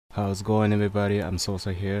How's it going, everybody? I'm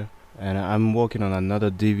Sosa here, and I'm working on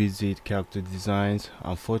another DVZ character designs.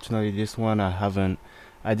 Unfortunately, this one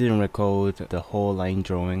I didn't record the whole line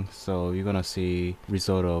drawing, so you're gonna see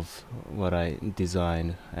result of what I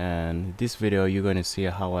designed. And this video, you're gonna see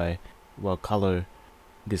how I color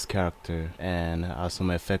this character and add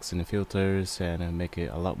some effects and filters and make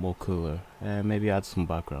it a lot more cooler, and maybe add some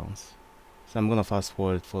backgrounds. So I'm gonna fast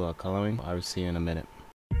forward for the coloring. I'll see you in a minute.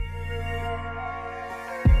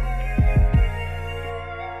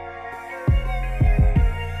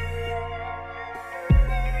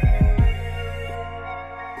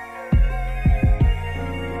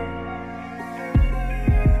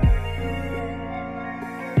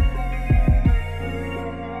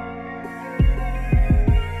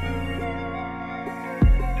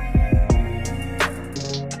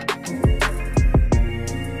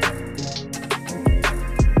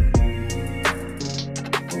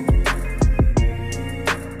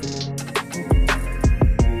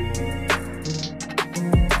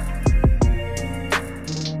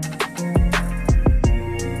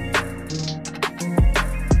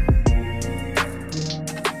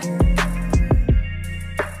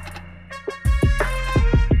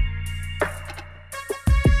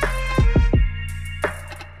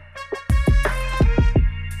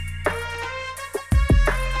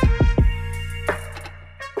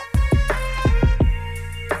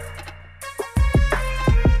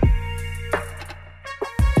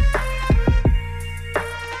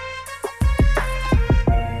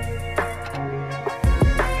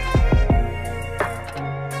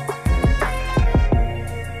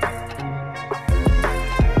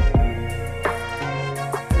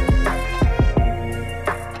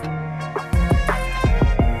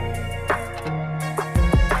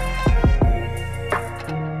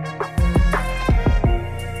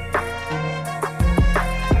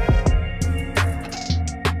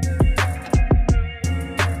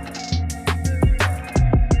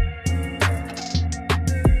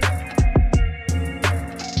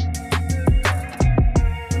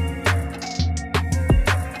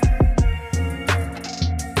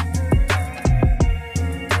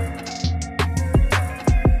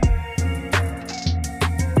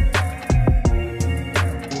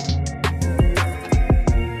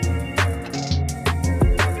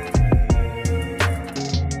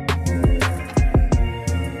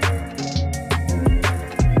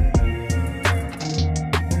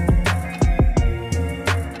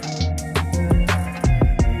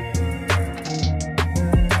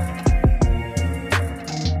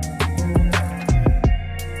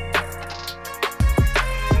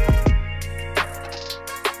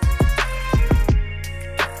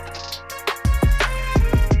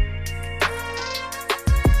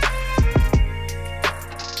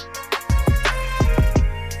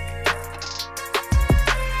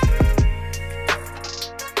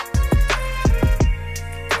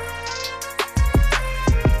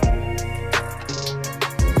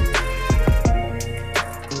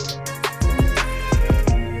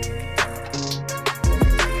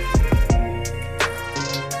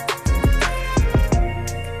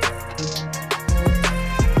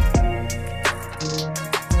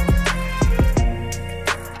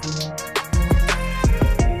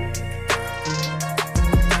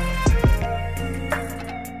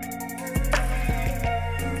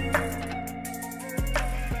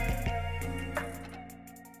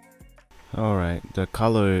 Alright, the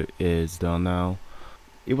color is done now.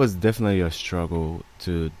 It was definitely a struggle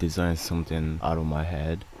to design something out of my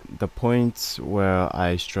head. The points where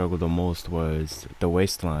I struggled the most was the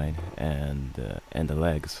waistline and the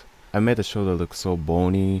legs. I made the shoulder look so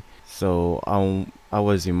bony, so I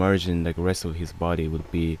was imagining like the rest of his body would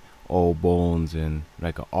be all bones and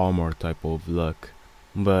like an armor type of look.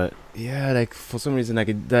 But yeah, like for some reason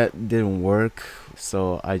that didn't work,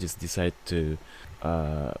 so I just decided to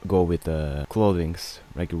go with the clothings,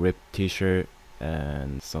 like a ripped t-shirt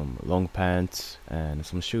and some long pants and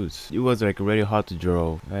some shoes. It was like really hard to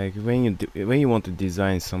draw. Like when you want to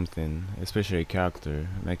design something, especially a character,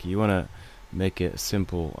 like you wanna make it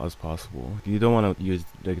simple as possible. You don't want to use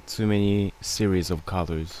like too many series of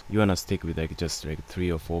colors. You wanna stick with like just like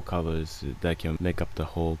 3 or 4 colors that can make up the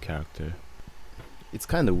whole character. It's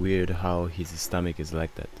kind of weird how his stomach is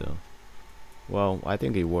like that though. Well, I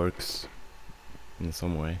think it works in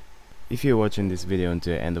some way. If you're watching this video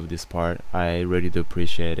until the end of this part, I really do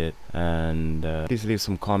appreciate it, and please leave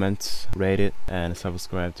some comments, rate it, and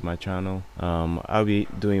subscribe to my channel. I'll be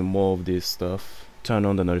doing more of this stuff. Turn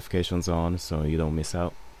on the notifications on so you don't miss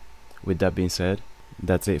out. With that being said,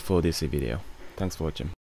 that's it for this video. Thanks for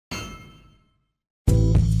watching.